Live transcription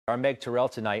Our Meg Tirrell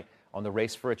tonight on the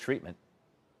race for a treatment.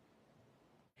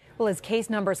 Well, as case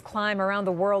numbers climb around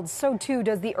the world, so too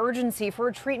does the urgency for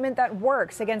a treatment that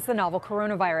works against the novel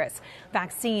coronavirus.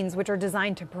 Vaccines, which are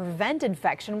designed to prevent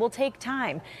infection, will take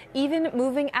time, even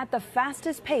moving at the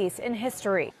fastest pace in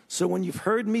history. So when you've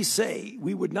heard me say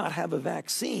we would not have a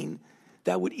vaccine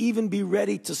that would even be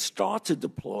ready to start to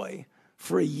deploy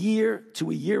for a year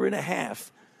to a year and a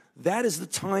half, that is the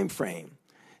time frame.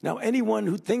 Now, anyone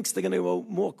who thinks they're going to go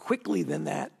more quickly than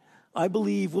that, I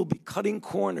believe will be cutting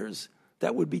corners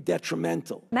that would be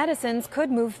detrimental. Medicines could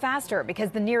move faster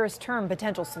because the nearest term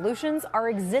potential solutions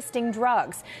are existing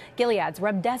drugs. Gilead's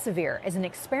remdesivir is an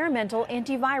experimental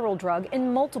antiviral drug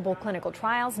in multiple clinical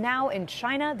trials now in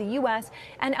China, the U.S.,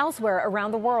 and elsewhere around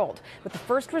the world, with the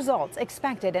first results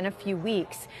expected in a few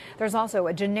weeks. There's also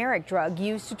a generic drug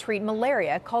used to treat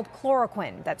malaria called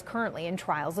chloroquine that's currently in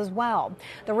trials as well.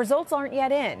 The results aren't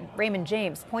yet in. Raymond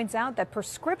James points out that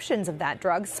prescriptions of that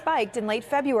drug spiked in late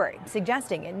February,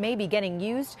 suggesting it may be getting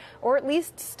used or at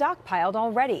least stockpiled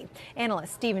already.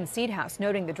 Analyst Stephen Seedhouse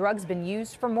noting the drug's been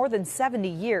used for more than 70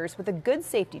 years with a good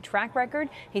safety track record.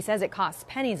 He says it costs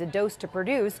pennies a dose to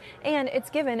produce and it's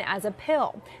given as a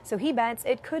pill. So he bets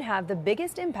it could have the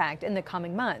biggest impact in the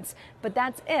coming months. But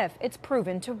that's if it's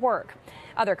proven to work.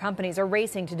 Other companies are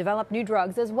racing to develop new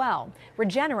drugs as well.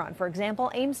 Regeneron, for example,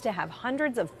 aims to have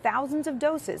hundreds of thousands of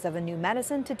doses of a new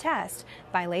medicine to test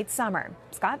by late summer.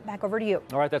 Scott, back over to you.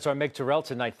 All right, that's our Meg Tirrell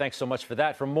tonight. Thanks so much for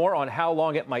that. For more on how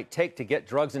long it might take to get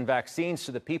drugs and vaccines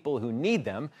to the people who need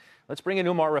them, let's bring in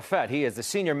Umer Raffat. He is the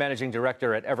Senior Managing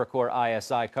Director at Evercore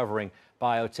ISI covering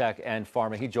biotech and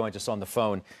pharma. He joins us on the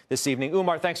phone this evening.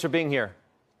 Umer, thanks for being here.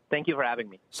 Thank you for having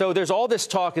me. So there's all this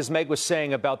talk, as Meg was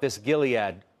saying, about this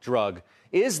Gilead drug.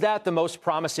 Is that the most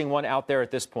promising one out there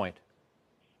at this point?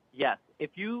 Yes.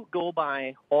 If you go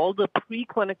by all the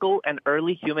preclinical and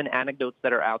early human anecdotes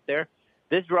that are out there,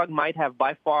 this drug might have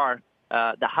by far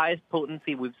the highest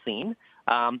potency we've seen.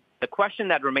 The question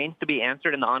that remains to be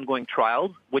answered in the ongoing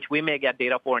trials, which we may get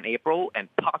data for in April and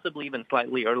possibly even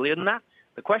slightly earlier than that,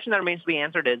 the question that remains to be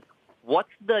answered is, what's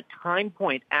the time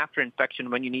point after infection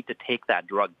when you need to take that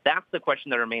drug? That's the question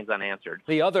that remains unanswered.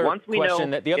 The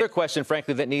other question,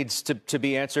 frankly, that needs to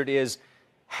be answered is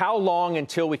how long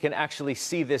until we can actually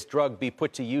see this drug be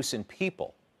put to use in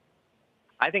people?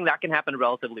 I think that can happen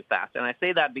relatively fast. And I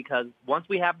say that because once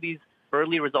we have these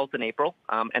early results in April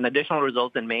and additional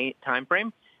results in May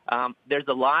timeframe, there's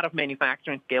a lot of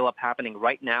manufacturing scale-up happening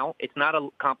right now. It's not a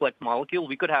complex molecule.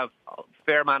 We could have a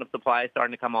fair amount of supply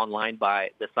starting to come online by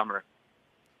this summer.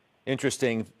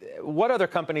 Interesting. What other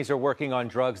companies are working on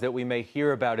drugs that we may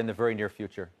hear about in the very near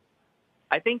future?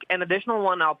 I think an additional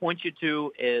one I'll point you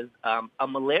to is a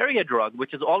malaria drug,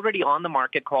 which is already on the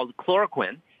market called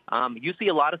chloroquine. You see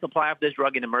a lot of supply of this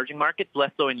drug in emerging markets,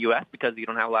 less so in U.S. because you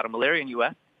don't have a lot of malaria in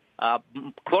U.S.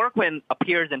 Chloroquine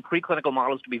appears in preclinical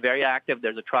models to be very active.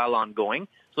 There's a trial ongoing.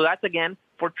 So that's, again,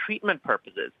 for treatment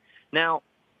purposes. Now,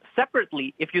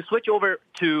 separately, if you switch over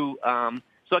to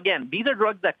so again, these are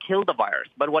drugs that kill the virus.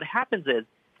 But what happens is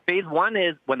phase 1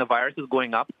 is when the virus is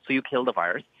going up, so you kill the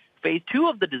virus. Phase 2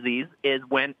 of the disease is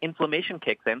when inflammation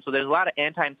kicks in. So there's a lot of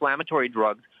anti-inflammatory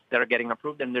drugs that are getting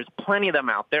approved, and there's plenty of them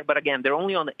out there. But again, they're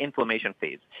only on the inflammation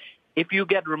phase. If you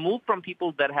get removed from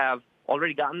people that have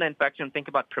already gotten the infection, think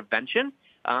about prevention.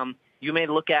 You may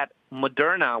look at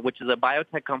Moderna, which is a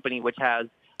biotech company which has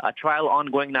a trial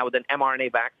ongoing now with an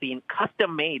mRNA vaccine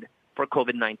custom-made for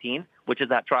COVID-19, which is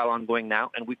that trial ongoing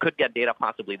now, and we could get data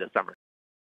possibly this summer.